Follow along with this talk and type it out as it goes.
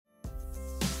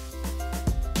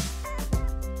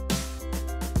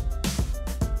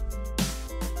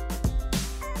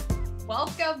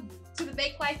to the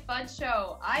Make Life Fun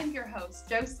Show. I'm your host,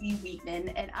 Jocey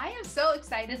Wiitanen, and I am so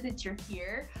excited that you're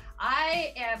here.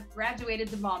 I have graduated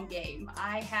the mom game.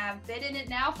 I have been in it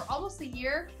now for almost a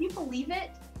year. Can you believe it?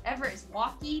 Everett is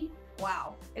walking.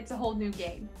 Wow, it's a whole new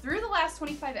game. Through the last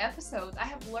 25 episodes, I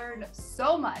have learned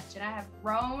so much, and I have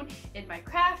grown in my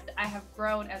craft. I have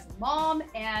grown as a mom,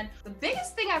 and the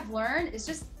biggest thing I've learned is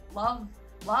just love,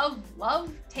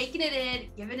 taking it in,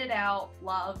 giving it out,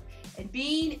 love, and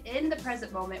being in the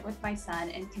present moment with my son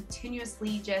and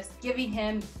continuously just giving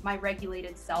him my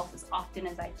regulated self as often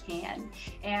as I can.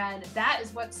 And that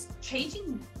is what's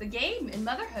changing the game in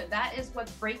motherhood. That is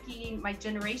what's breaking my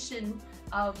generation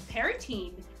of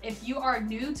parenting. If you are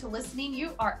new to listening,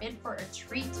 you are in for a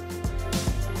treat.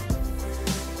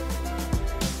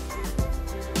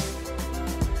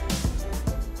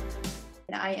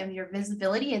 I am your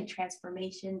visibility and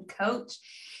transformation coach.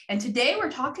 And today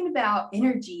we're talking about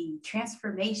energy,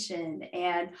 transformation.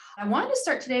 And I wanted to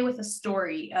start today with a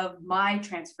story of my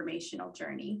transformational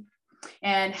journey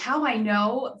and how I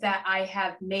know that I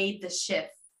have made the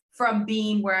shift from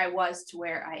being where I was to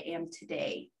where I am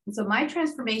today. And so my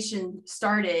transformation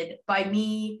started by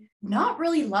me not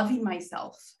really loving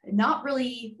myself, not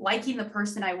really liking the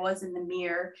person I was in the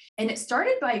mirror. And it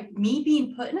started by me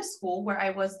being put in a school where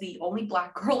I was the only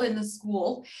Black girl in the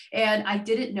school, and I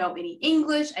didn't know any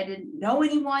English. I didn't know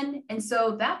anyone. And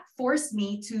so that forced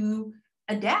me to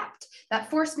adapt. That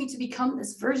forced me to become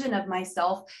this version of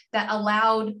myself that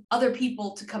allowed other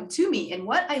people to come to me. And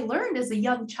what I learned as a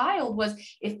young child was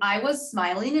if I was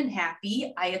smiling and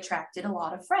happy, I attracted a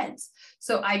lot of friends.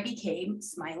 So I became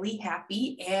smiley,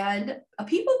 happy, and a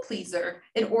people pleaser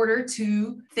in order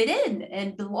to fit in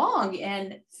and belong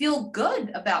and feel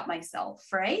good about myself,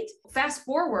 right? Fast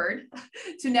forward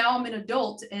to now I'm an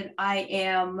adult and I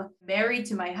am married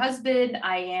to my husband.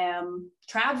 I am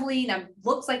traveling.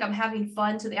 Looks like I'm having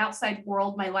fun to the outside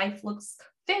world. My life looks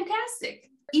fantastic.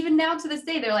 Even now to this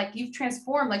day, they're like, you've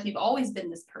transformed, like you've always been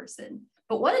this person.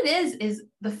 But what it is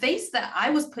the face that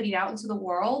I was putting out into the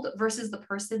world versus the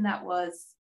person that was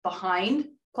behind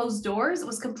closed doors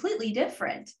was completely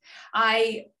different.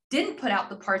 I didn't put out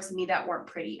the parts of me that weren't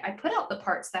pretty. I put out the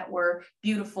parts that were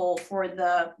beautiful for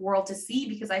the world to see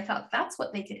because I thought that's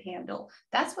what they could handle.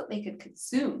 That's what they could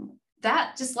consume.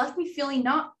 That just left me feeling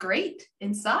not great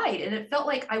inside. And it felt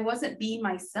like I wasn't being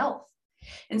myself.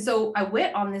 And so I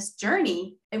went on this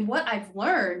journey. And what I've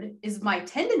learned is my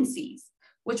tendencies,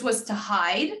 which was to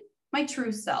hide my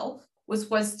true self,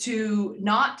 was to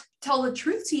not tell the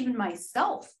truth to even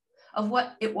myself of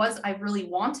what it was I really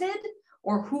wanted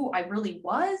or who I really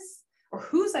was or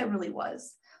whose I really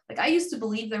was. Like I used to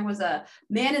believe there was a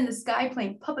man in the sky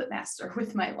playing puppet master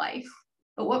with my life.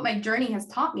 But what my journey has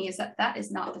taught me is that that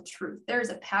is not the truth. There is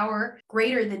a power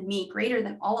greater than me, greater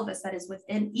than all of us that is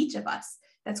within each of us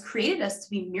that's created us to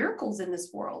be miracles in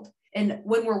this world. And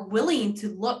when we're willing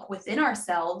to look within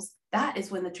ourselves, that is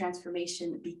when the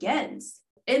transformation begins.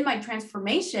 In my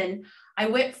transformation, I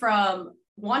went from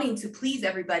wanting to please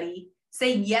everybody,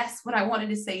 saying yes when I wanted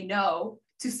to say no,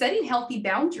 to setting healthy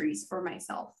boundaries for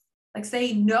myself. Like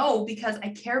saying no because I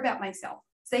care about myself.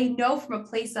 Say no from a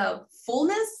place of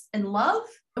fullness and love.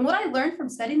 And what I learned from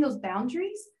setting those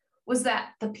boundaries was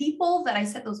that the people that I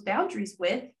set those boundaries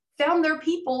with found their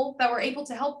people that were able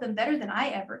to help them better than I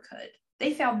ever could.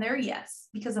 They found their yes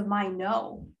because of my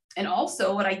no. And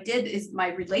also what I did is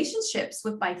my relationships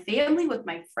with my family, with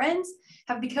my friends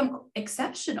have become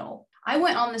exceptional. I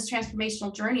went on this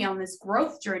transformational journey, on this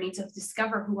growth journey to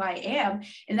discover who I am.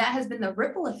 And that has been the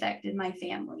ripple effect in my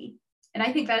family. And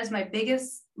I think that is my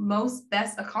biggest,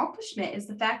 best accomplishment is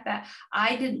the fact that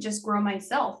I didn't just grow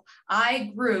myself.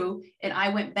 I grew and I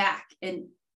went back and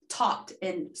talked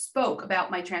and spoke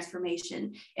about my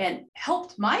transformation and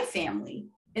helped my family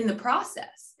in the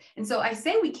process. And so I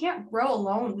say we can't grow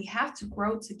alone. We have to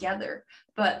grow together.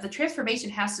 But the transformation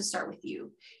has to start with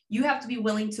you. You have to be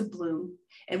willing to bloom.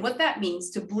 And what that means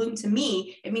to bloom to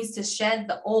me, it means to shed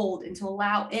the old and to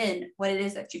allow in what it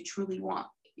is that you truly want.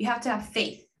 You have to have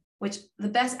faith, which the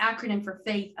best acronym for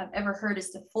faith I've ever heard is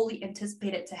to fully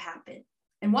anticipate it to happen.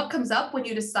 And what comes up when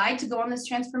you decide to go on this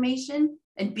transformation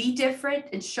and be different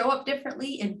and show up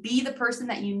differently and be the person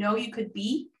that you know you could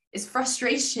be is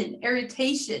frustration,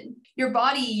 irritation. Your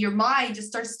body, your mind just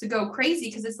starts to go crazy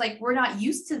because it's like, we're not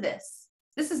used to this.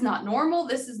 This is not normal.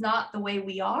 This is not the way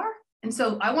we are. And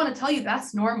so I want to tell you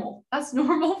that's normal. That's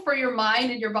normal for your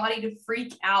mind and your body to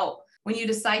freak out when you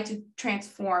decide to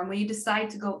transform, when you decide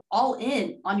to go all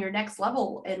in on your next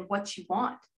level and what you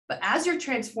want. But as you're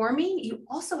transforming, you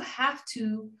also have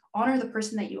to honor the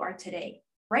person that you are today,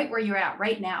 right where you're at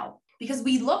right now. because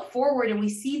we look forward and we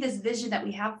see this vision that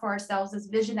we have for ourselves, this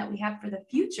vision that we have for the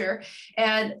future.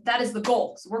 And that is the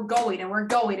goal. So we're going and we're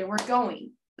going and we're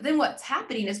going. But then what's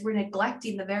happening is we're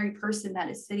neglecting the very person that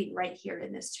is sitting right here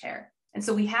in this chair. And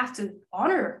so we have to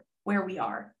honor where we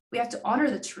are. We have to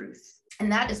honor the truth.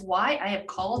 And that is why I have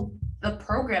called the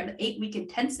program, the 8-week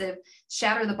intensive,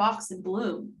 Shatter the Box and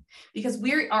Bloom, because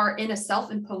we are in a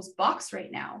self-imposed box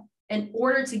right now. In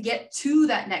order to get to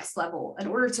that next level, in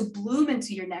order to bloom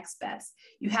into your next best,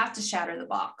 you have to shatter the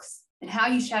box. And how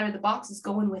you shatter the box is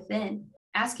going within,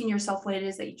 asking yourself what it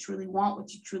is that you truly want,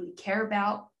 what you truly care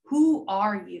about. Who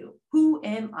are you? Who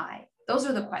am I? Those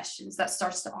are the questions that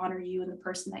starts to honor you and the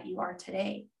person that you are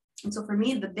today. And so for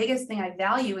me, the biggest thing I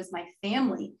value is my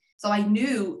family. So I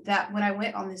knew that when I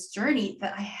went on this journey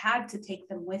that I had to take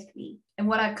them with me. And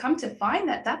what I've come to find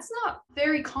that that's not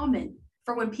very common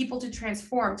for when people to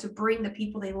transform, to bring the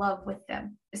people they love with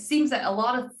them. It seems that a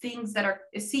lot of things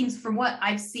it seems from what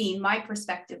I've seen, my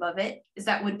perspective of it is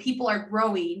that when people are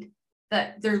growing,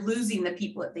 that they're losing the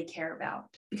people that they care about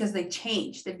because they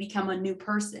changed, they've become a new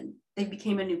person, they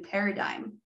became a new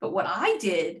paradigm. But what I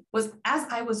did was, as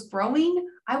I was growing,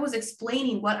 I was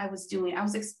explaining what I was doing. I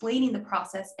was explaining the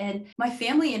process, and my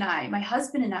family and I, my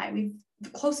husband and I, we've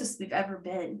the closest we've ever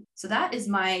been. So that is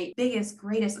my biggest,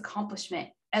 greatest accomplishment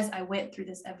as I went through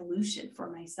this evolution for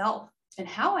myself. And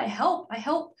how I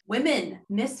help women,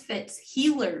 misfits,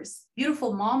 healers,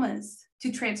 beautiful mamas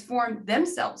to transform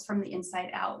themselves from the inside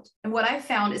out. And what I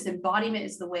found is embodiment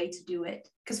is the way to do it.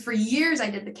 Because for years I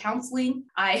did the counseling.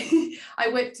 I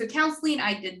went to counseling,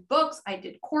 I did books, I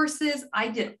did courses, I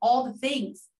did all the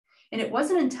things. And it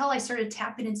wasn't until I started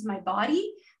tapping into my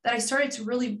body that I started to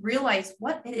really realize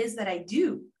what it is that I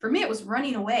do. For me, it was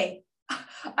running away.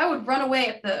 I would run away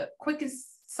at the quickest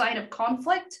sign of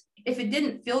conflict. If it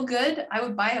didn't feel good, I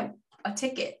would buy a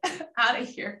ticket out of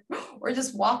here or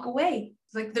just walk away.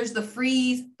 It's like there's the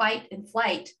freeze, fight, and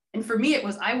flight. And for me, it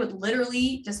was I would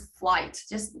literally just flight,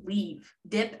 just leave,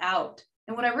 dip out.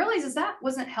 And what I realized is that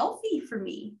wasn't healthy for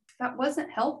me. That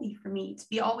wasn't healthy for me to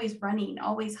be always running,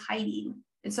 always hiding.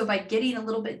 And so by getting a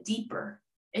little bit deeper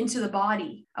into the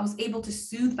body, I was able to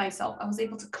soothe myself. I was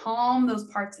able to calm those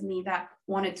parts of me that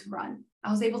wanted to run. I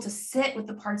was able to sit with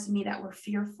the parts of me that were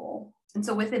fearful. And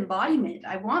so with embodiment,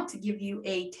 I want to give you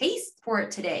a taste for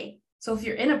it today. So if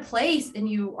you're in a place and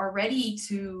you are ready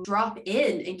to drop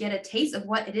in and get a taste of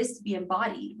what it is to be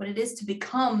embodied, what it is to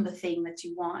become the thing that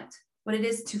you want, what it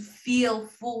is to feel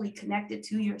fully connected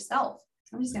to yourself,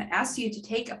 I'm just going to ask you to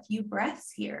take a few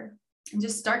breaths here and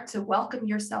just start to welcome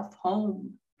yourself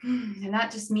home. And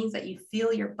that just means that you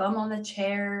feel your bum on the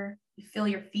chair, you feel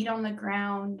your feet on the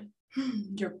ground,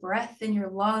 your breath in your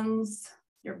lungs,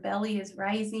 your belly is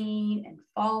rising and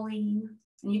falling.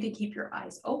 And you can keep your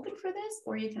eyes open for this,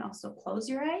 or you can also close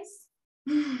your eyes.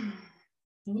 And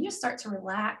you just start to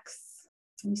relax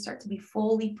and you start to be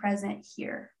fully present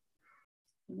here.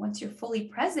 And once you're fully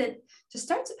present, just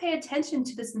start to pay attention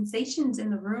to the sensations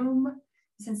in the room,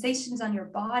 the sensations on your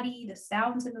body, the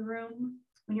sounds in the room.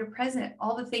 When you're present,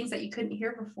 all the things that you couldn't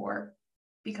hear before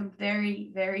become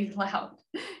very, very loud.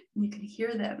 And you can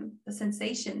hear them, the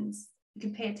sensations. You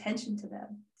can pay attention to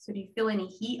them. So do you feel any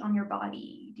heat on your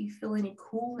body? Do you feel any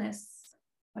coolness?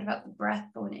 What about the breath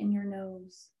going in your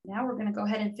nose? Now we're going to go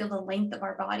ahead and feel the length of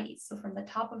our bodies. So from the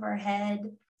top of our head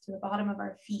to the bottom of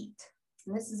our feet.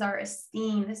 And this is our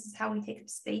esteem. This is how we take up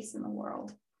space in the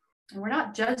world. And we're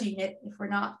not judging it if we're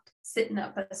not sitting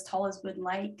up as tall as we'd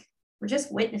like. We're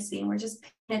just witnessing. We're just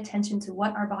paying attention to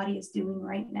what our body is doing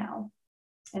right now.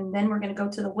 And then we're going to go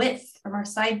to the width from our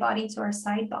side body to our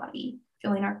side body,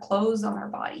 feeling our clothes on our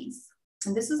bodies.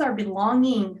 And this is our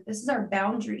belonging. This is our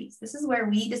boundaries. This is where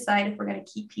we decide if we're going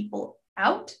to keep people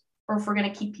out or if we're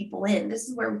going to keep people in. This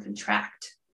is where we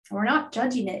contract. And we're not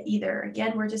judging it either.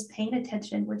 Again, we're just paying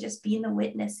attention. We're just being the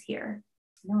witness here.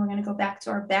 And then we're going to go back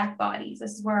to our back bodies.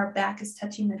 This is where our back is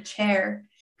touching the chair.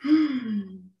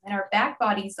 And our back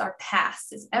bodies are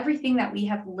past. It's everything that we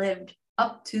have lived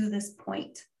up to this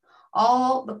point.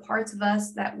 All the parts of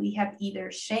us that we have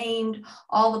either shamed,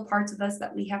 all the parts of us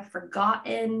that we have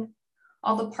forgotten,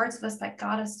 all the parts of us that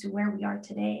got us to where we are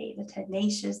today, the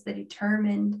tenacious, the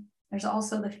determined. There's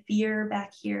also the fear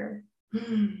back here.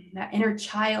 That inner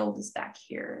child is back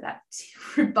here. That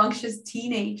rambunctious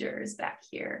teenager is back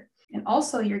here. And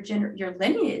also your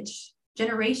lineage,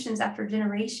 generations after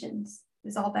generations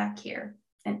is all back here.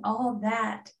 And all of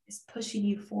that is pushing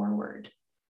you forward.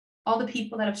 All the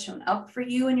people that have shown up for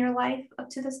you in your life up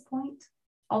to this point,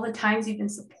 all the times you've been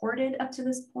supported up to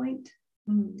this point,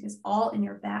 is all in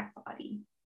your back body.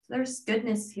 So there's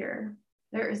goodness here.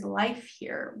 There is life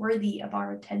here worthy of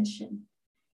our attention.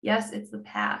 Yes, it's the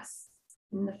past,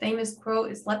 And the famous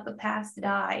quote is, let the past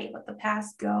die, let the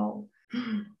past go.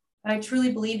 But I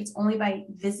truly believe it's only by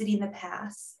visiting the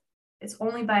past. It's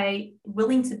only by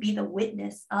willing to be the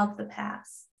witness of the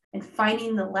past and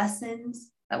finding the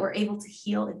lessons that we're able to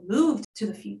heal and move to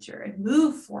the future and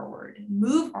move forward and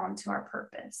move on to our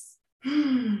purpose.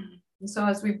 And so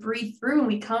as we breathe through and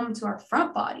we come to our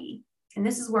front body, and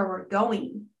this is where we're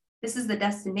going. This is the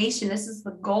destination. This is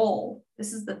the goal.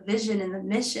 This is the vision and the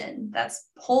mission that's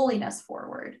pulling us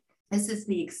forward. This is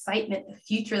the excitement, the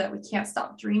future that we can't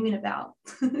stop dreaming about.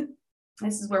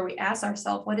 This is where we ask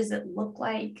ourselves, what does it look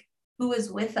like? Who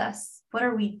is with us? What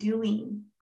are we doing?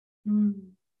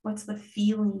 What's the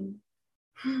feeling?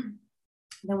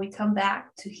 Then we come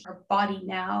back to our body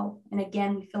now. And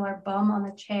again, we feel our bum on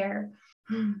the chair.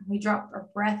 We drop our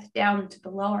breath down to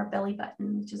below our belly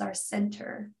button, which is our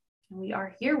center. And we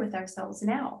are here with ourselves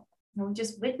now. And we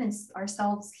just witness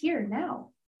ourselves here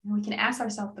now. And we can ask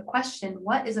ourselves the question,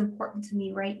 what is important to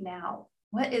me right now?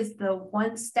 What is the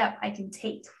one step I can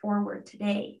take forward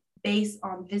today based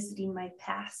on visiting my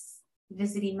past,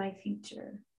 visiting my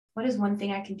future? What is one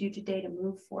thing I can do today to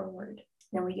move forward?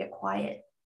 Then we get quiet,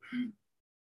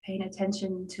 paying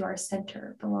attention to our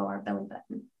center below our belly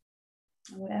button.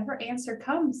 And whatever answer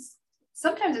comes,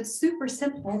 sometimes it's super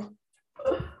simple.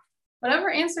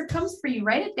 Whatever answer comes for you,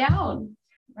 write it down.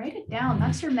 Write it down.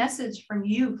 That's your message from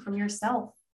you, from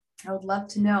yourself. I would love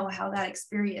to know how that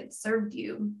experience served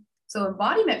you. So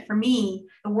embodiment for me,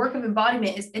 the work of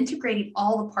embodiment is integrating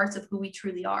all the parts of who we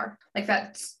truly are. Like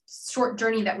that short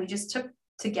journey that we just took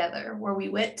together, where we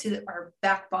went to our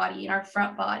back body and our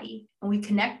front body, and we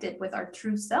connected with our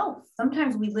true self.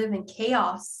 Sometimes we live in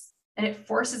chaos and it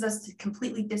forces us to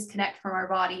completely disconnect from our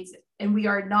bodies. And we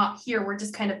are not here. We're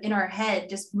just kind of in our head,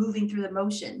 just moving through the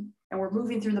motion. And we're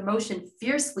moving through the motion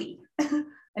fiercely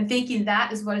and thinking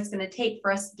that is what it's going to take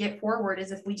for us to get forward,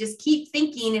 is if we just keep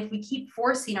thinking, if we keep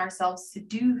forcing ourselves to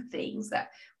do things, that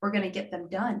we're going to get them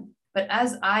done. But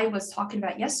as I was talking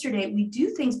about yesterday, we do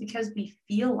things because we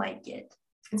feel like it.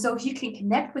 And so if you can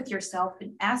connect with yourself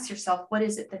and ask yourself, what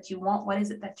is it that you want? What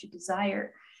is it that you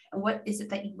desire? And what is it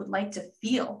that you would like to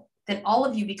feel? Then all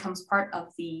of you becomes part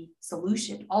of the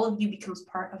solution. All of you becomes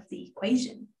part of the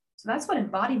equation. So that's what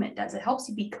embodiment does. It helps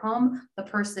you become the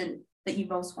person that you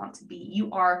most want to be.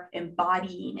 You are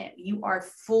embodying it. You are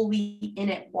fully in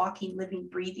it, walking, living,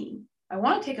 breathing. I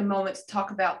want to take a moment to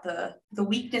talk about the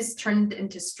weakness turned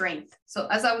into strength. So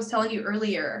as I was telling you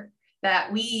earlier,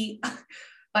 that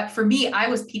but for me, I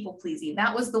was people pleasing.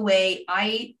 That was the way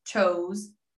I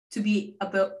chose to be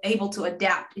able to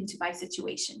adapt into my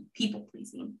situation, people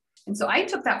pleasing. And so I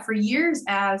took that for years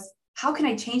as, how can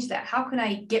I change that? How can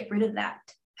I get rid of that?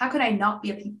 How can I not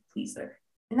be a people pleaser?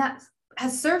 And that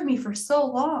has served me for so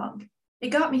long. It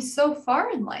got me so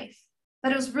far in life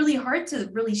that it was really hard to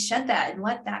really shed that and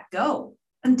let that go,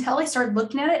 until I started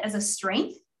looking at it as a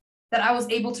strength, that I was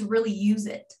able to really use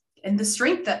it. And the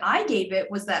strength that I gave it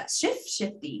was that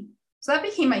shifting. So that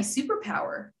became my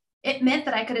superpower. It meant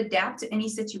that I could adapt to any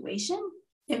situation.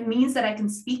 It means that I can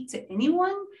speak to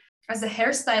anyone. As a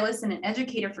hairstylist and an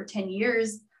educator for 10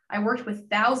 years, I worked with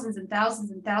thousands and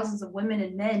thousands and thousands of women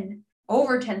and men,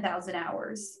 over 10,000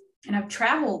 hours. And I've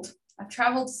traveled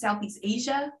to Southeast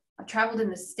Asia. I've traveled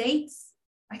in the States.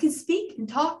 I can speak and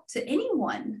talk to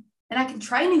anyone, and I can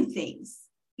try new things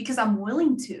because I'm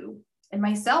willing to. And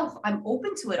myself, I'm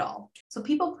open to it all. So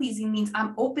people pleasing means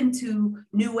I'm open to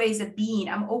new ways of being.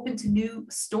 I'm open to new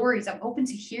stories. I'm open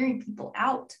to hearing people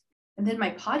out. And then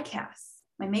my podcasts,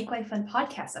 my Make Life Fun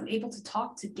podcast, I'm able to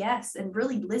talk to guests and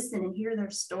really listen and hear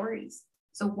their stories.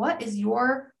 So what is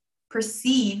your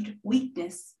perceived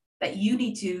weakness that you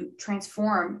need to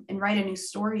transform and write a new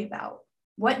story about?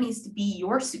 What needs to be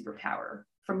your superpower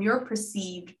from your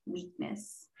perceived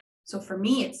weakness? So for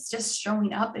me, it's just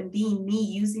showing up and being me,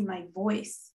 using my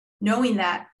voice, knowing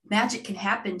that magic can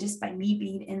happen just by me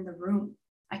being in the room.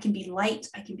 I can be light.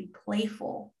 I can be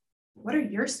playful. What are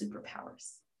your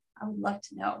superpowers? I would love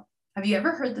to know. Have you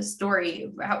ever heard the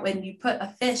story about when you put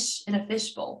a fish in a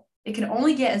fishbowl? It can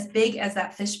only get as big as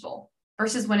that fishbowl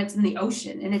versus when it's in the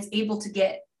ocean and it's able to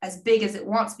get as big as it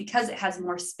wants because it has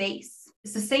more space.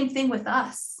 It's the same thing with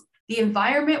us. The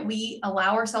environment we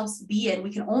allow ourselves to be in,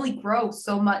 we can only grow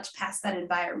so much past that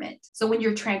environment. So when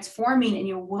you're transforming and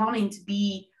you're wanting to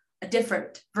be a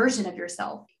different version of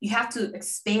yourself, you have to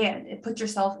expand and put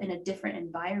yourself in a different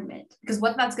environment, because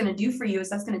what that's going to do for you is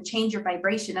that's going to change your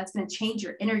vibration. That's going to change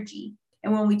your energy.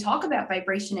 And when we talk about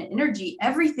vibration and energy,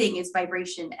 everything is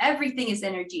vibration, everything is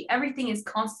energy, everything is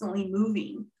constantly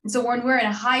moving. And so when we're in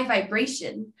a high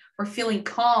vibration, we're feeling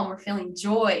calm, we're feeling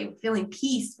joy, we're feeling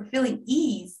peace, we're feeling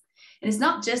ease. And it's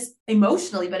not just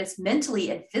emotionally, but it's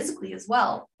mentally and physically as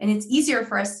well. And it's easier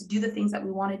for us to do the things that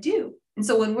we want to do. And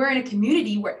so when we're in a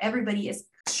community where everybody is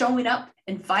showing up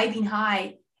and vibing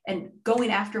high and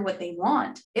going after what they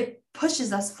want, it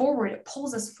pushes us forward, it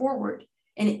pulls us forward,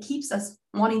 and it keeps us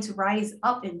wanting to rise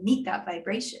up and meet that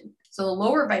vibration. So the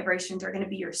lower vibrations are going to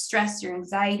be your stress, your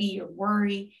anxiety, your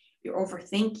worry, your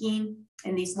overthinking.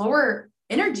 And these lower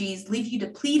energies leave you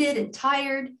depleted and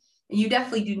tired, and you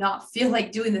definitely do not feel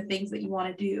like doing the things that you want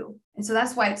to do. And so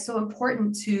that's why it's so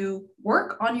important to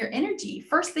work on your energy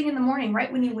first thing in the morning,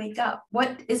 right when you wake up.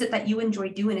 What is it that you enjoy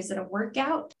doing? Is it a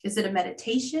workout? Is it a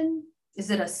meditation? Is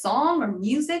it a song or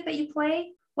music that you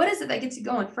play? What is it that gets you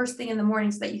going first thing in the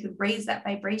morning so that you can raise that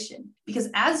vibration? Because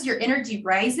as your energy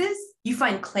rises, you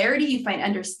find clarity, you find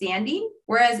understanding.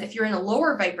 Whereas if you're in a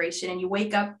lower vibration and you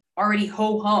wake up already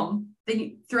ho-hum,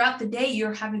 then throughout the day,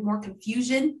 you're having more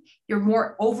confusion, you're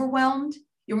more overwhelmed,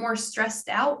 you're more stressed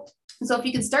out. And so if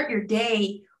you can start your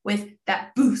day with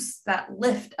that boost, that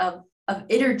lift of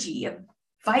energy, of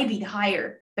vibing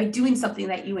higher by doing something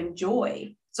that you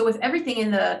enjoy. So with everything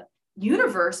in the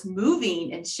universe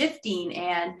moving and shifting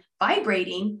and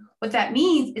vibrating, what that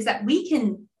means is that we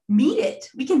can meet it.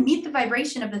 We can meet the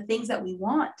vibration of the things that we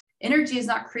want. Energy is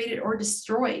not created or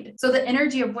destroyed. So the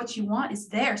energy of what you want is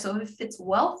there. So if it's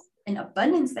wealth and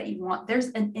abundance that you want, there's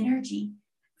an energy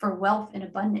for wealth and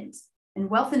abundance. And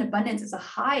wealth and abundance is a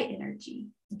high energy.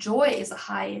 Joy is a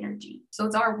high energy. So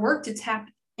it's our work to tap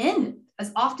in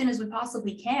as often as we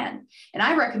possibly can. And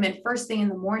I recommend first thing in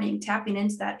the morning, tapping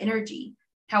into that energy,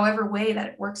 however way that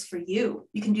it works for you.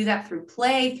 You can do that through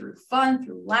play, through fun,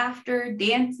 through laughter,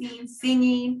 dancing,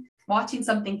 singing, watching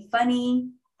something funny,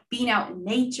 being out in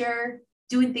nature,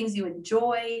 doing things you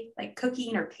enjoy, like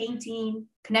cooking or painting,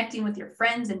 connecting with your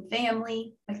friends and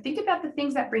family. Like think about the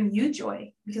things that bring you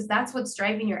joy, because that's what's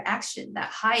driving your action, that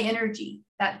high energy,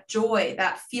 that joy,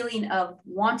 that feeling of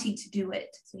wanting to do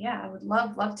it. So yeah, I would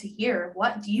love to hear,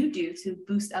 what do you do to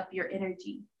boost up your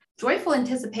energy? Joyful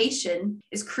anticipation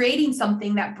is creating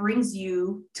something that brings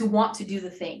you to want to do the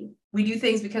thing. We do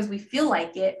things because we feel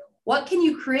like it. What can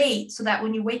you create so that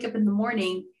when you wake up in the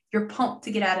morning, you're pumped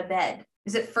to get out of bed?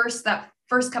 Is it that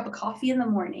first cup of coffee in the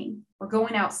morning, or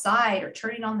going outside, or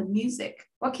turning on the music?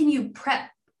 What can you prep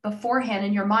beforehand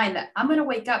in your mind that I'm going to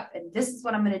wake up and this is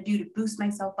what I'm going to do to boost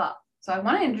myself up? So I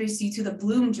want to introduce you to the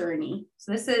Bloom journey.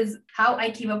 So this is how I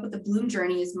came up with the Bloom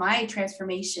journey, is my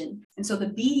transformation. And so the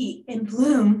B in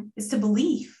Bloom is to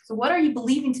believe. So what are you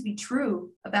believing to be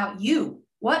true about you?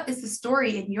 What is the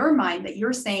story in your mind that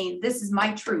you're saying, this is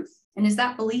my truth? And is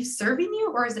that belief serving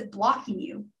you, or is it blocking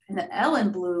you? And the L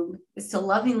in Bloom is to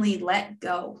lovingly let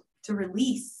go, to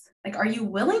release. Like, are you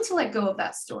willing to let go of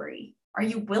that story? Are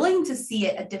you willing to see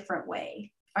it a different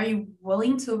way? Are you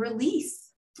willing to release?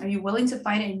 Are you willing to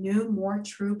find a new, more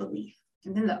true belief?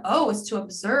 And then the O is to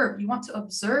observe. You want to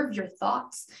observe your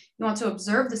thoughts. You want to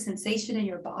observe the sensation in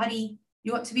your body.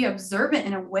 You want to be observant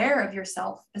and aware of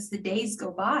yourself as the days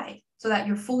go by, so that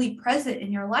you're fully present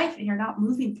in your life and you're not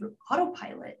moving through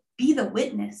autopilot. Be the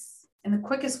witness. And the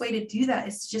quickest way to do that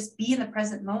is to just be in the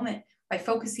present moment by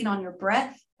focusing on your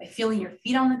breath, by feeling your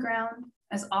feet on the ground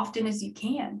as often as you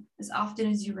can, as often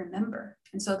as you remember.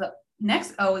 And so the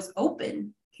next O is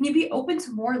open. Can you be open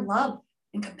to more love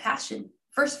and compassion?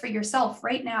 First for yourself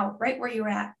right now, right where you're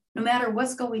at, no matter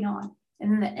what's going on.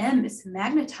 And then the M is to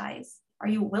magnetize. Are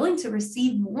you willing to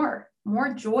receive more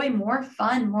joy, more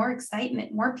fun, more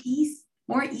excitement, more peace,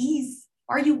 more ease?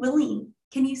 Are you willing?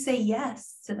 Can you say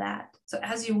yes to that? So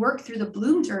as you work through the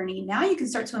Bloom journey, now you can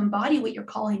start to embody what you're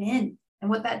calling in. And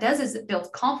what that does is it builds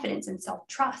confidence and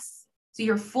self-trust. So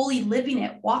you're fully living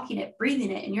it, walking it,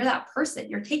 breathing it, and you're that person.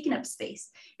 You're taking up space.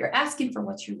 You're asking for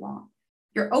what you want.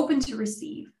 You're open to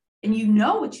receive, and you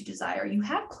know what you desire. You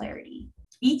have clarity.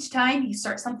 Each time you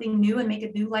start something new and make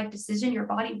a new life decision, your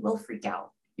body will freak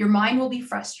out. Your mind will be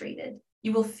frustrated.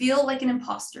 You will feel like an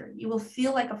imposter. You will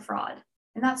feel like a fraud.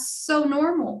 And that's so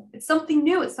normal. It's something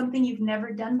new. It's something you've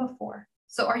never done before.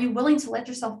 So are you willing to let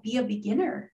yourself be a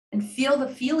beginner and feel the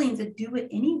feelings and do it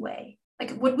anyway?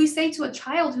 Like, would we say to a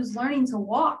child who's learning to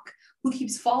walk, who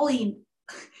keeps falling,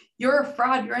 you're a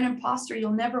fraud, you're an imposter,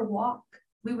 you'll never walk?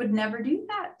 We would never do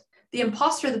that. The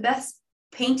imposter, the best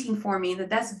painting for me, the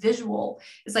best visual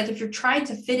is like if you're trying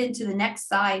to fit into the next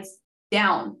size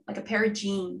down, like a pair of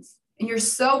jeans, and you're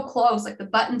so close, like the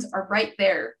buttons are right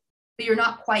there, but you're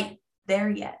not quite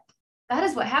there yet. That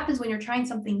is what happens when you're trying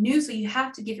something new. So you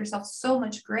have to give yourself so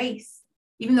much grace,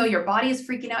 even though your body is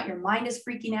freaking out, your mind is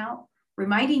freaking out,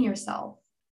 reminding yourself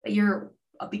that you're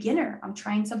a beginner. I'm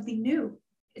trying something new.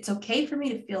 It's okay for me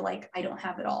to feel like I don't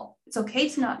have it all. It's okay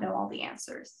to not know all the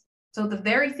answers. So the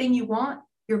very thing you want,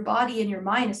 your body and your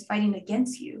mind is fighting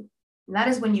against you. And that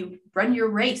is when you run your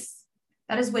race.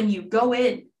 That is when you go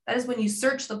in. That is when you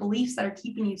search the beliefs that are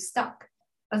keeping you stuck.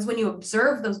 That's when you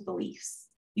observe those beliefs.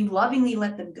 You lovingly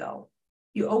let them go.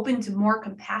 You open to more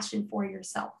compassion for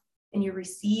yourself and you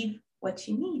receive what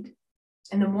you need.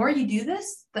 And the more you do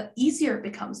this, the easier it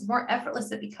becomes, the more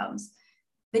effortless it becomes.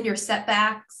 Then your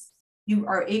setbacks, you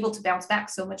are able to bounce back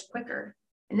so much quicker.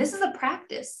 And this is a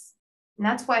practice. And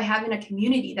that's why having a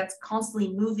community that's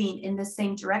constantly moving in the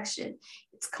same direction,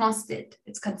 it's constant,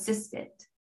 it's consistent,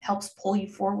 helps pull you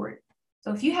forward.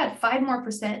 So if you had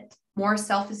 5% more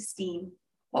self-esteem,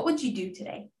 what would you do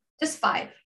today? Just 5,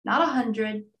 not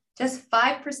 100, just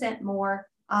 5% more.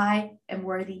 I am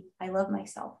worthy. I love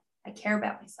myself. I care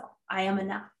about myself. I am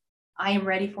enough. I am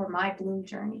ready for my bloom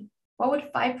journey. What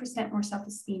would 5% more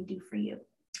self-esteem do for you?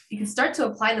 You can start to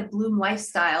apply the bloom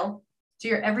lifestyle to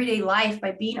your everyday life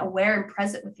by being aware and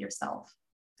present with yourself.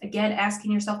 Again,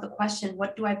 asking yourself the question,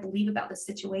 what do I believe about this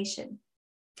situation?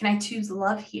 Can I choose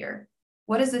love here?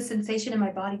 What is the sensation in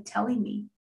my body telling me?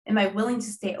 Am I willing to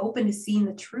stay open to seeing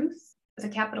the truth with a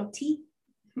capital T?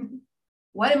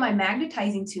 What am I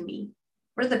magnetizing to me?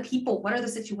 What are the people? What are the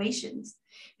situations?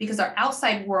 Because our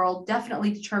outside world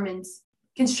definitely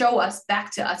can show us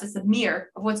back to us as a mirror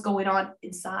of what's going on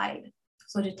inside.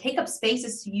 So to take up space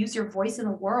is to use your voice in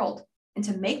the world and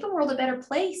to make the world a better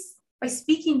place by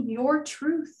speaking your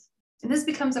truth. And this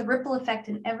becomes a ripple effect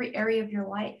in every area of your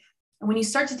life. And when you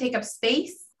start to take up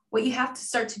space, what you have to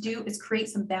start to do is create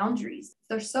some boundaries.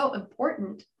 They're so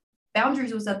important.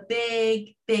 Boundaries was a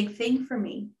big, big thing for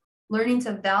me. Learning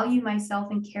to value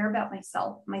myself and care about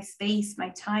myself, my space, my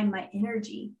time, my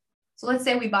energy. So let's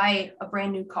say we buy a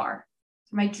brand new car.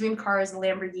 My dream car is a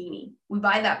Lamborghini. We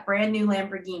buy that brand new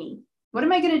Lamborghini. What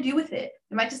am I going to do with it?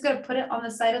 Am I just going to put it on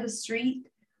the side of the street?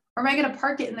 Or am I going to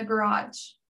park it in the garage?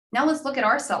 Now let's look at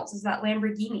ourselves as that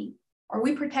Lamborghini. Are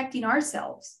we protecting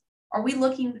ourselves? Are we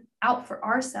looking out for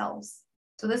ourselves?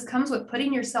 So this comes with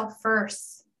putting yourself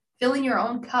first, filling your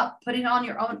own cup, putting on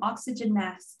your own oxygen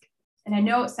mask. And I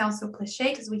know it sounds so cliche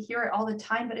because we hear it all the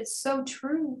time, but it's so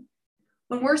true.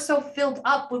 When we're so filled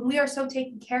up, when we are so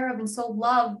taken care of and so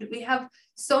loved, we have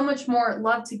so much more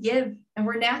love to give. And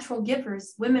we're natural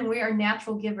givers. Women, we are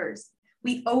natural givers.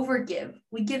 We overgive.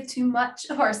 We give too much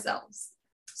of ourselves.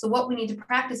 So what we need to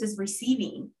practice is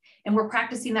receiving. And we're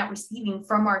practicing that receiving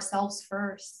from ourselves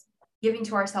first. Giving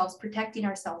to ourselves, protecting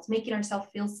ourselves, making ourselves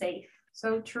feel safe.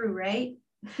 So true, right?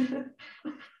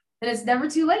 And it's never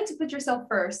too late to put yourself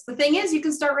first. The thing is, you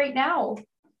can start right now.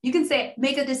 You can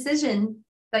make a decision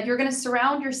that you're going to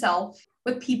surround yourself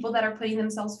with people that are putting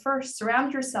themselves first.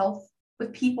 Surround yourself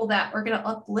with people that are going to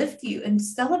uplift you and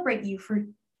celebrate you for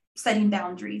setting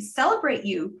boundaries. Celebrate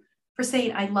you for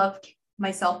saying, I love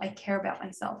myself. I care about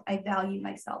myself. I value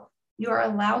myself. You are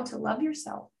allowed to love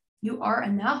yourself. You are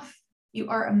enough. You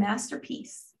are a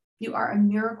masterpiece. You are a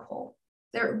miracle.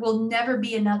 There will never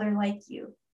be another like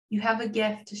you. You have a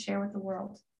gift to share with the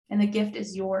world, and the gift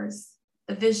is yours.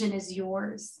 The vision is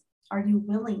yours. Are you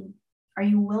willing? Are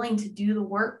you willing to do the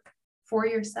work for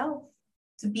yourself,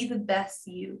 to be the best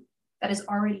you that is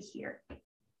already here?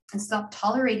 And stop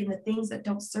tolerating the things that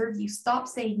don't serve you. Stop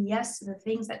saying yes to the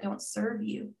things that don't serve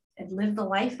you, and live the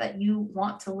life that you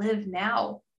want to live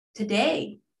now,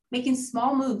 today, making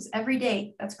small moves every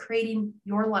day that's creating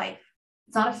your life.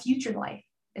 It's not a future life.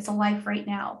 It's a life right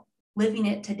now, living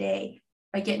it today.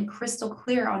 By getting crystal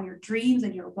clear on your dreams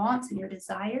and your wants and your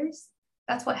desires,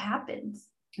 that's what happens.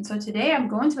 And so today I'm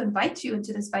going to invite you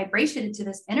into this vibration, into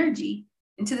this energy,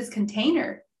 into this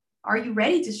container. Are you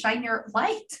ready to shine your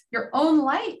light, your own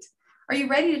light? Are you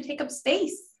ready to take up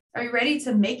space? Are you ready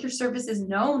to make your services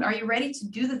known? Are you ready to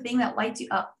do the thing that lights you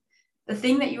up? The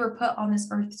thing that you were put on this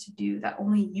earth to do that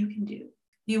only you can do?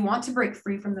 Do you want to break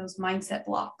free from those mindset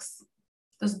blocks,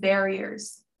 those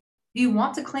barriers? Do you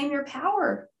want to claim your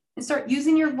power and start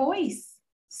using your voice?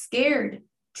 Scared,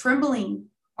 trembling,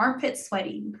 armpit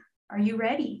sweating. Are you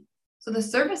ready? So the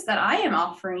service that I am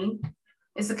offering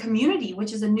is a community,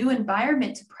 which is a new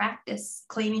environment to practice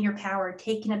claiming your power,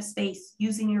 taking up space,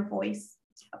 using your voice,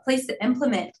 a place to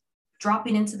implement,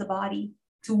 dropping into the body,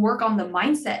 to work on the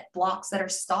mindset blocks that are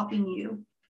stopping you,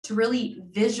 to really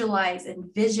visualize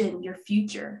and vision your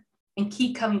future and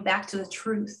keep coming back to the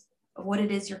truth of what it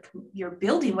is you're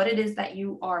building, what it is that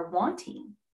you are wanting.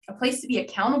 A place to be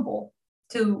accountable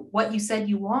to what you said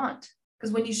you want.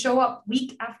 Because when you show up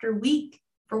week after week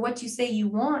for what you say you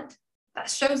want, that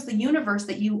shows the universe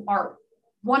that you are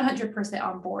 100%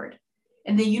 on board.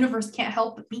 And the universe can't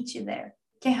help but meet you there.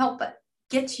 Can't help but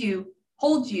get you,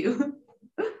 hold you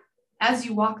as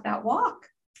you walk that walk.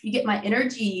 You get my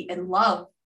energy and love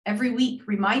every week,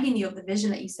 reminding you of the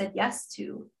vision that you said yes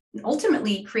to, and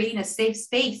ultimately creating a safe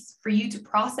space for you to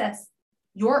process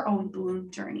your own bloom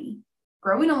journey.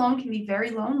 Growing alone can be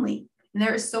very lonely, and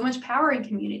there is so much power in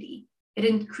community. It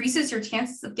increases your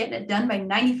chances of getting it done by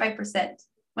 95%.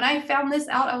 When I found this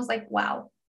out, I was like, wow,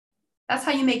 that's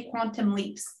how you make quantum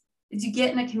leaps, is you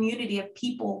get in a community of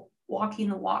people walking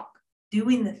the walk,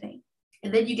 doing the thing.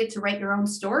 And then you get to write your own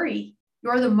story.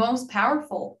 You're the most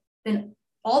powerful than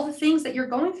all the things that you're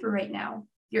going through right now.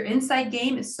 Your inside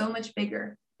game is so much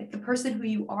bigger. Like the person who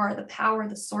you are, the power,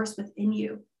 the source within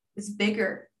you is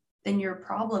bigger than your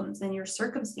problems and your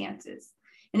circumstances.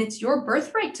 And it's your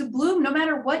birthright to bloom no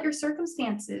matter what your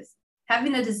circumstances.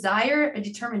 Having a desire, a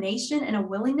determination, and a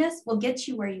willingness will get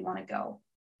you where you want to go.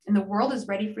 And the world is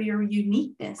ready for your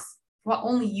uniqueness, what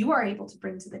only you are able to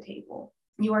bring to the table.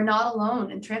 You are not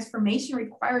alone, and transformation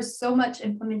requires so much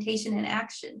implementation and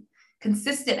action,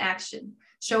 consistent action,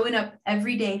 showing up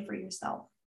every day for yourself.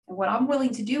 And what I'm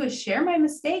willing to do is share my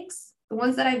mistakes, the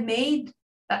ones that I've made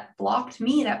that blocked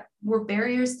me, that were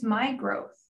barriers to my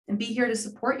growth, and be here to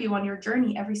support you on your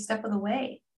journey every step of the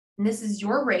way. And this is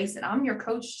your race, and I'm your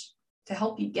coach to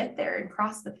help you get there and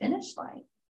cross the finish line.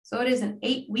 So it is an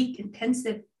 8-week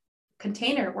intensive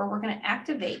container where we're going to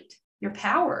activate your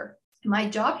power. My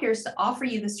job here is to offer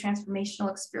you this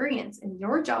transformational experience, and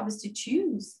your job is to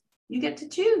choose. You get to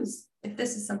choose if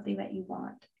this is something that you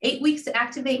want. 8 weeks to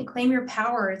activate and claim your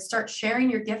power and start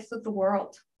sharing your gifts with the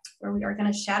world, where we are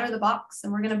going to shatter the box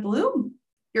and we're going to bloom.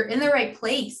 You're in the right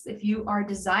place if you are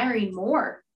desiring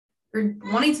more. You're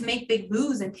wanting to make big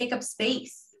moves and take up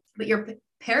space, but you're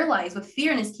paralyzed with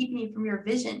fear and it's keeping you from your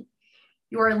vision.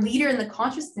 You are a leader in the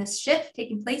consciousness shift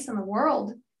taking place in the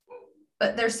world,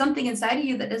 but there's something inside of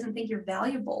you that doesn't think you're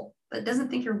valuable, that doesn't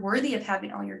think you're worthy of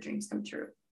having all your dreams come true.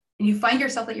 And you find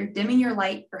yourself that you're dimming your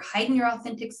light, you're hiding your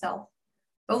authentic self,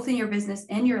 both in your business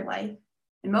and your life.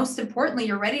 And most importantly,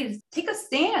 you're ready to take a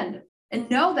stand and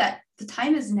know that the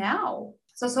time is now.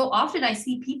 So often I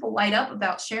see people light up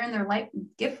about sharing their life and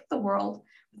gift with the world,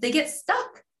 but they get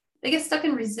stuck. They get stuck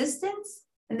in resistance,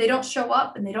 and they don't show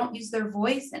up, and they don't use their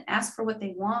voice and ask for what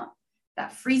they want.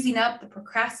 That freezing up, the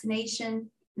procrastination,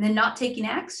 and then not taking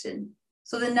action.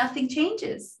 So then nothing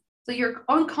changes. So you're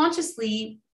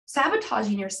unconsciously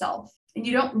sabotaging yourself, and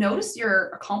you don't notice your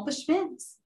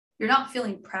accomplishments. You're not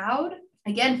feeling proud.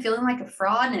 Again, feeling like a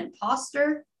fraud, an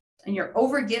imposter, and you're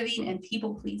overgiving and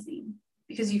people pleasing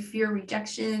because you fear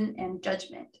rejection and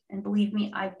judgment. And believe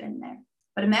me, I've been there.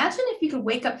 But imagine if you could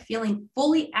wake up feeling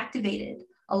fully activated,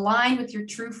 aligned with your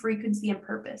true frequency and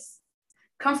purpose,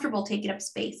 comfortable taking up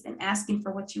space and asking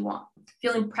for what you want,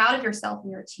 feeling proud of yourself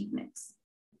and your achievements,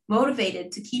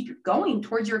 motivated to keep going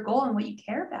towards your goal and what you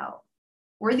care about,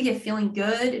 worthy of feeling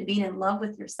good and being in love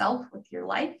with yourself, with your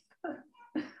life,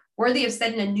 worthy of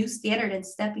setting a new standard and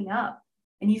stepping up,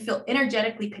 and you feel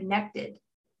energetically connected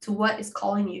to what is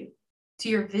calling you, to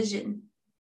your vision.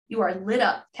 You are lit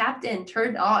up, tapped in,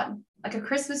 turned on, like a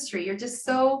Christmas tree. You're just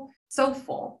so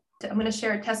full. I'm going to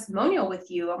share a testimonial with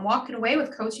you. I'm walking away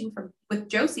with coaching with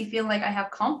Jocey, feeling like I have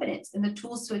confidence in the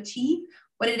tools to achieve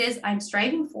what it is I'm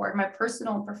striving for in my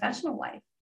personal and professional life.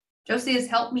 Jocey has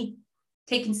helped me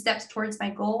taking steps towards my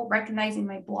goal, recognizing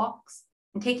my blocks,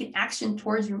 and taking action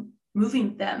towards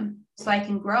moving them so I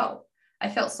can grow. I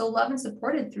felt so loved and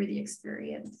supported through the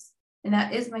experience. And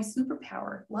that is my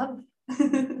superpower, love.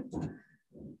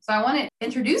 So I want to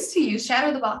introduce to you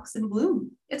Shatter the Box and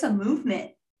Bloom. It's a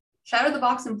movement. Shatter the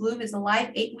Box and Bloom is a live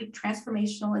 8-week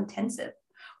transformational intensive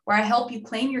where I help you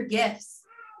claim your gifts,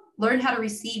 learn how to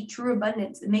receive true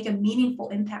abundance, and make a meaningful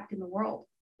impact in the world.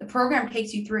 The program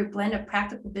takes you through a blend of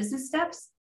practical business steps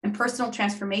and personal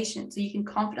transformation so you can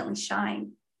confidently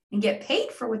shine and get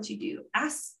paid for what you do.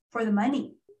 Ask for the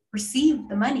money, receive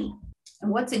the money.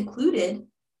 And what's included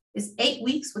is 8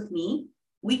 weeks with me,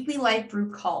 weekly live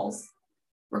group calls.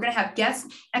 We're going to have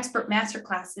guest expert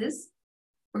masterclasses.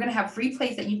 We're going to have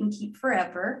replays that you can keep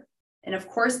forever. And of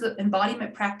course, the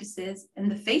embodiment practices and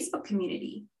the Facebook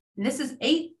community. And this is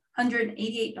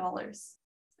 $888.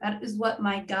 That is what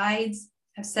my guides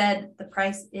have said the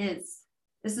price is.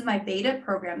 This is my beta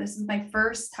program. This is my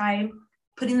first time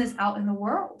putting this out in the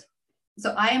world.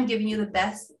 So I am giving you the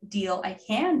best deal I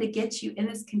can to get you in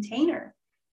this container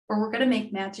where we're going to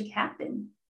make magic happen.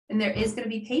 And there is going to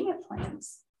be payment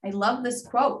plans. I love this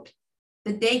quote.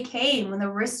 The day came when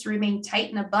the risk to remain tight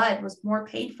in a bud was more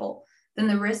painful than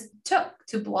the risk it took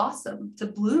to blossom, to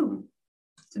bloom,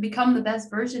 to become the best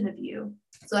version of you.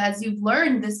 So as you've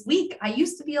learned this week, I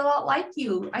used to be a lot like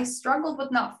you. I struggled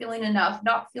with not feeling enough,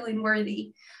 not feeling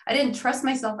worthy. I didn't trust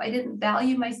myself. I didn't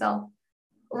value myself,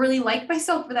 or really like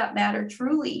myself for that matter,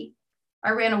 truly.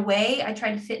 I ran away. I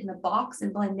tried to fit in the box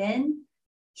and blend in,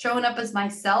 showing up as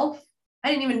myself. I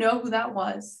didn't even know who that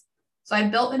was. So I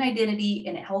built an identity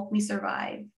and it helped me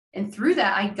survive. And through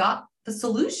that, I got the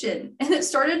solution. And it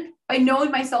started by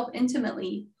knowing myself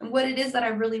intimately and what it is that I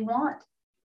really want.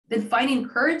 Then finding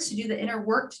courage to do the inner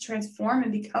work to transform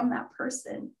and become that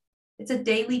person. It's a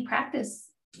daily practice.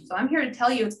 So I'm here to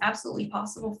tell you it's absolutely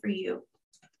possible for you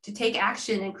to take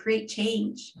action and create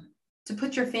change, to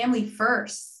put your family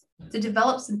first, to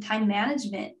develop some time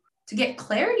management, to get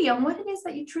clarity on what it is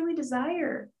that you truly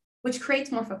desire, which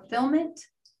creates more fulfillment,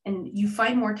 and you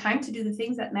find more time to do the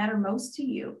things that matter most to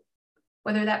you,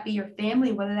 whether that be your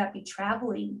family, whether that be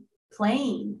traveling,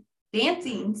 playing,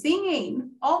 dancing,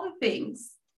 singing, all the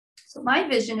things. So my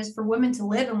vision is for women to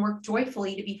live and work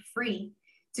joyfully, to be free,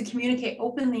 to communicate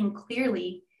openly and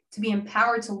clearly, to be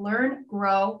empowered to learn,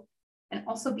 grow, and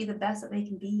also be the best that they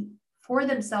can be for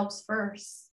themselves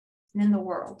first and in the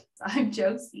world. I'm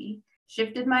Jocey,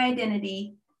 shifted my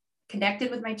identity,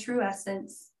 connected with my true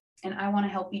essence, and I want to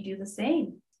help you do the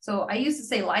same. So I used to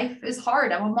say life is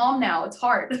hard. I'm a mom now. It's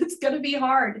hard. It's going to be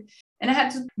hard. And I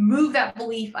had to move that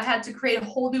belief. I had to create a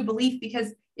whole new belief,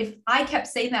 because if I kept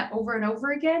saying that over and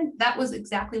over again, that was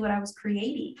exactly what I was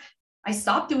creating. I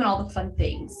stopped doing all the fun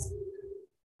things.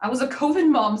 I was a COVID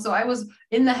mom, so I was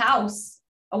in the house,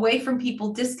 away from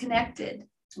people, disconnected.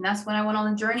 And that's when I went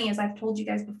on the journey, as I've told you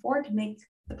guys before, to make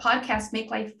the podcast Make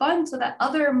Life Fun, so that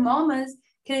other mamas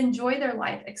can enjoy their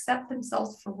life, accept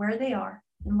themselves for where they are,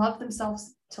 and love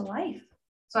themselves to life.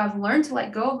 So I've learned to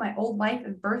let go of my old life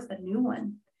and birth a new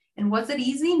one. And was it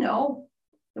easy? No,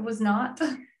 it was not.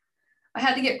 I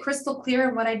had to get crystal clear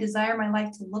on what I desire my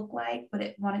life to look like, what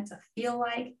it wanted to feel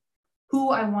like, who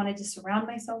I wanted to surround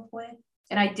myself with.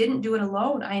 And I didn't do it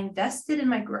alone. I invested in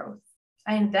my growth.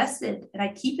 I invested, and I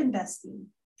keep investing.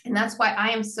 And that's why I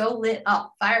am so lit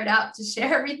up, fired up to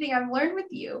share everything I've learned with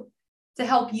you, to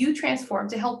help you transform,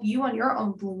 to help you on your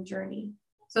own bloom journey.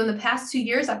 So in the past 2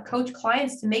 years, I've coached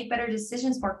clients to make better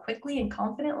decisions more quickly and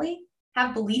confidently,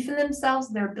 have belief in themselves,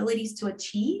 their abilities to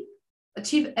achieve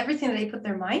everything that they put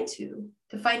their mind to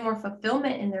find more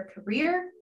fulfillment in their career,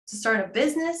 to start a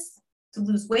business, to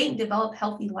lose weight and develop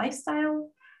healthy lifestyle,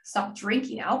 stop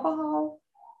drinking alcohol,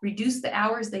 reduce the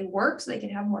hours they work so they can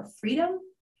have more freedom.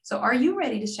 So are you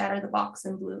ready to shatter the box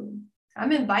and bloom?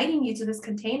 I'm inviting you to this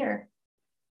container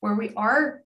where we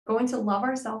are going to love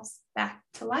ourselves back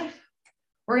to life.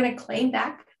 We're going to claim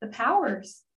back the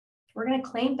powers. We're going to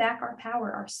claim back our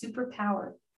power, our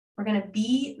superpower. We're going to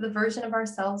be the version of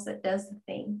ourselves that does the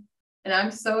thing. And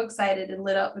I'm so excited and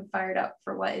lit up and fired up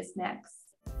for what is next.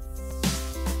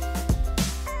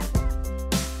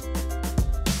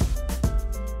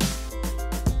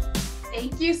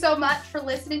 Thank you so much for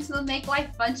listening to the Make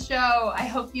Life Fun show. I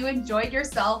hope you enjoyed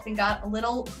yourself and got a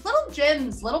little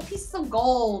gems, little pieces of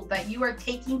gold that you are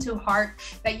taking to heart,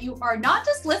 that you are not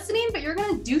just listening, but you're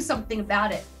going to do something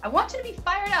about it. I want you to be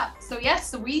fired up. So yes,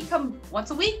 so we come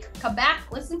once a week, come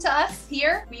back, listen to us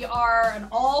here. We are on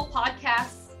all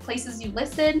podcasts, places you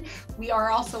listen. We are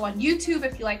also on YouTube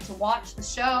if you like to watch the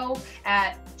show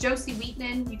at Jocey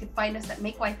Wiitanen. You can find us at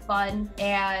Make Life Fun,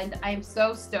 and I am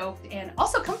so stoked. And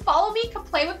also come follow me, come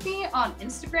play with me on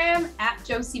Instagram at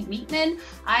Jocey Wiitanen.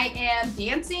 I am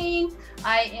dancing,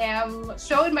 I am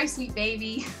showing my sweet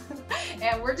baby,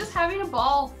 and we're just having a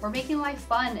ball. We're making life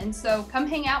fun. And so come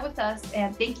hang out with us,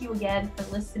 and thank you again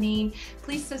for listening.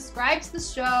 Please subscribe to the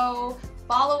show.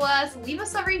 Follow us, leave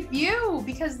us a review,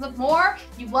 because the more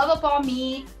you love up on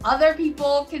me, other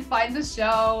people can find the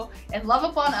show and love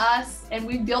up on us, and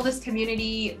we build this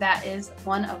community that is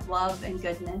one of love and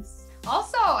goodness.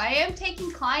 Also, I am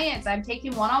taking clients. I'm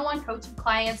taking one-on-one coaching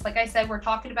clients. Like I said, we're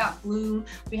talking about Bloom.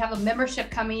 We have a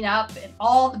membership coming up and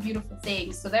all the beautiful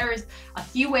things. So there is a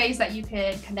few ways that you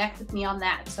can connect with me on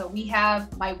that. So we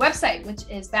have my website, which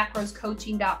is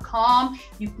backrowscoaching.com.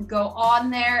 You can go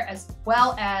on there, as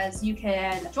well as you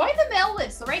can join the mail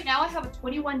list. So right now I have a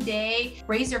 21-day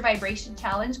Raise Your Vibration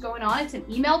challenge going on. It's an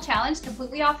email challenge,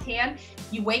 completely offhand.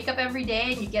 You wake up every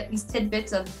day and you get these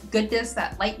tidbits of goodness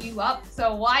that light you up.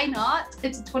 So why not?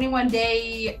 It's a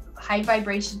 21-day high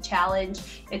vibration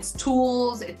challenge. It's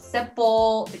tools, it's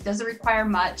simple, it doesn't require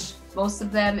much. Most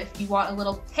of them, if you want a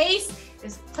little taste,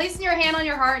 is placing your hand on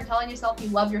your heart and telling yourself you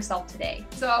love yourself today.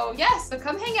 So yes, so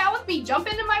come hang out with me,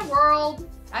 jump into my world.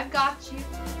 I've got you.